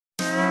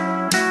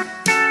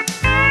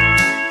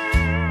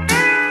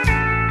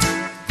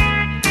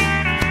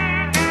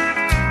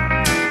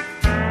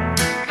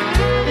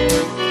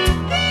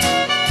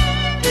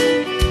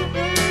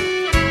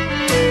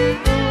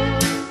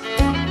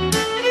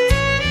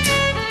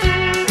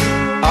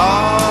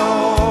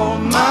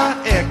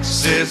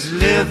exes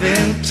live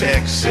in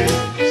Texas,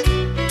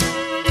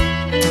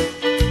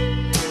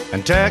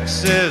 and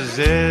Texas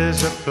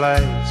is a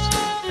place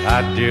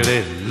I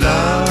dearly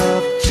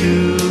love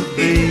to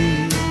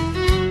be.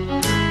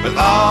 But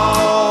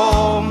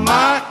all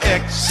my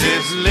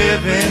exes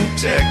live in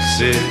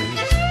Texas,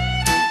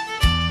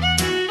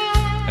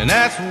 and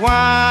that's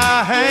why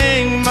I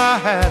hang my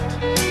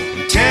hat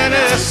in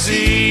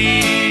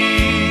Tennessee.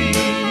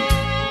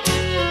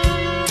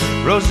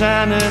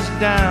 Rosanna's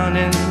down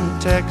in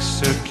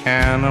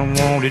Texarkana,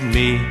 wanted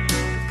me to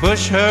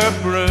push her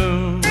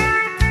broom.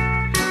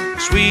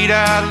 Sweet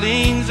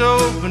Eileen's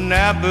over in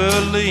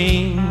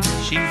Abilene,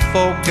 she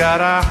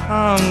forgot I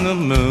hung the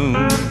moon.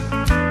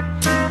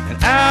 And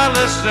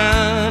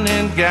Allison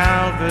in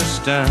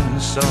Galveston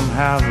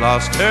somehow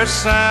lost her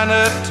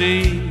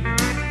sanity.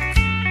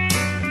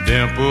 And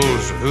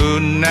Dimple's,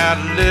 who now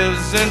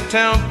lives in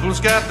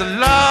Temple's, got the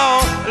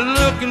law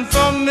looking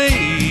for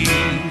me.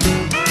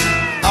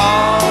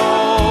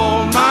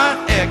 All my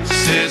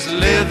exes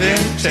live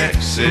in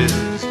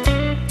Texas,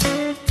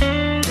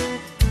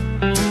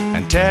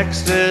 and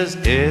Texas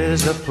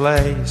is a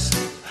place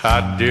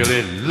I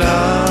dearly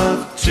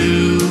love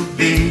to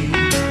be.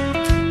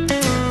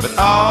 But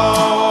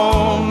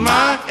all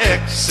my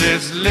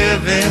exes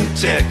live in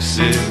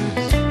Texas,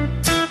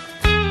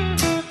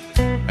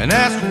 and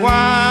that's why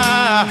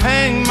I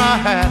hang my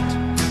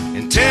hat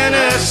in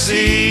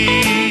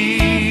Tennessee.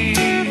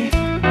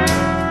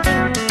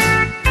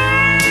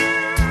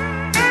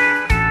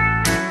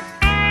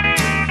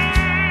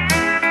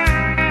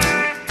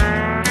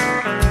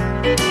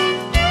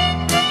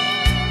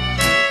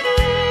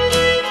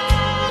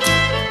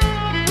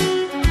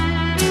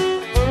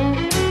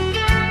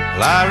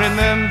 I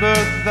remember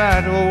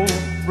that old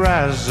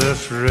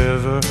Brazos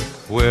River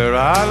where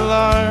I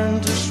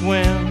learned to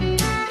swim,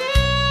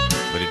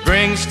 but it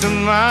brings to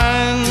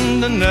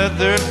mind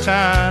another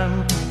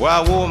time where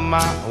I wore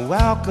my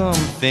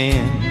welcome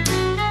thin.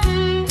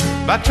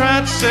 By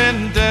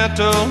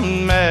transcendental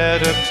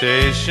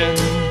meditation,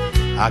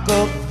 I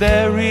go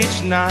there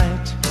each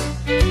night,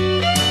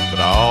 but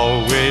I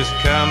always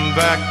come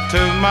back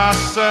to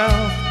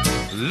myself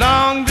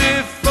long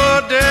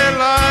before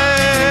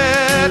daylight.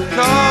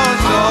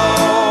 'Cause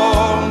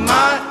all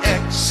my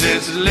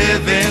exes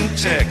live in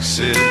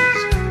Texas,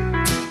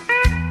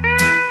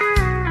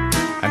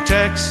 and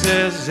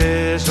Texas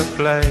is a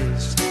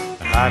place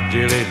I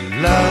dearly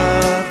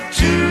love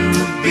to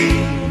be.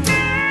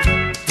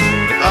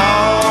 But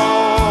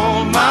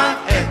all my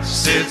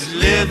exes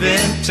live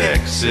in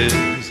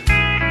Texas,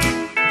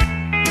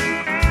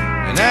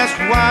 and that's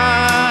why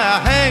I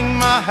hang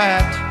my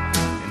hat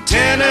in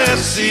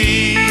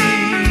Tennessee.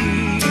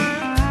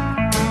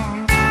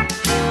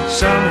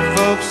 Some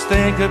folks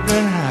think I've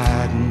been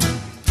hiding,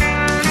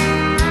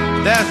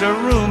 there's a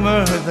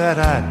rumor that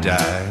I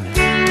died,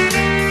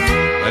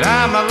 but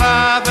I'm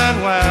alive